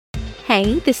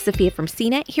Hey, this is Sophia from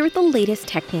CNET here with the latest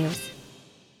tech news.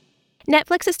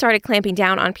 Netflix has started clamping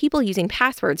down on people using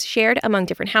passwords shared among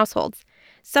different households.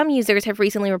 Some users have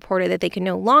recently reported that they can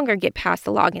no longer get past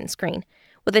the login screen,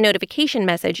 with a notification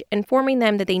message informing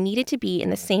them that they needed to be in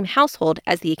the same household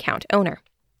as the account owner.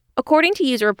 According to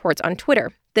user reports on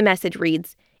Twitter, the message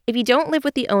reads, "If you don't live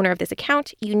with the owner of this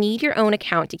account, you need your own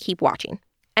account to keep watching."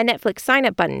 A Netflix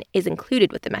sign-up button is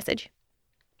included with the message.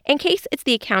 In case it's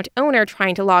the account owner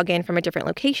trying to log in from a different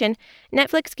location,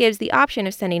 Netflix gives the option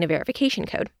of sending a verification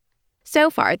code.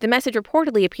 So far, the message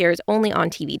reportedly appears only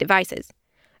on TV devices.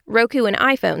 Roku and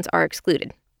iPhones are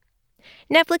excluded.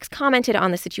 Netflix commented on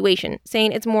the situation,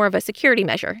 saying it's more of a security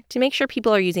measure to make sure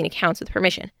people are using accounts with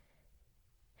permission.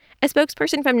 A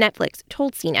spokesperson from Netflix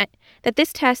told CNET that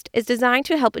this test is designed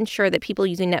to help ensure that people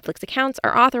using Netflix accounts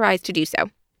are authorized to do so.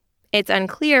 It's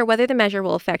unclear whether the measure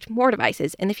will affect more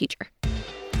devices in the future.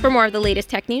 For more of the latest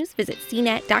tech news, visit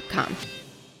cnet.com.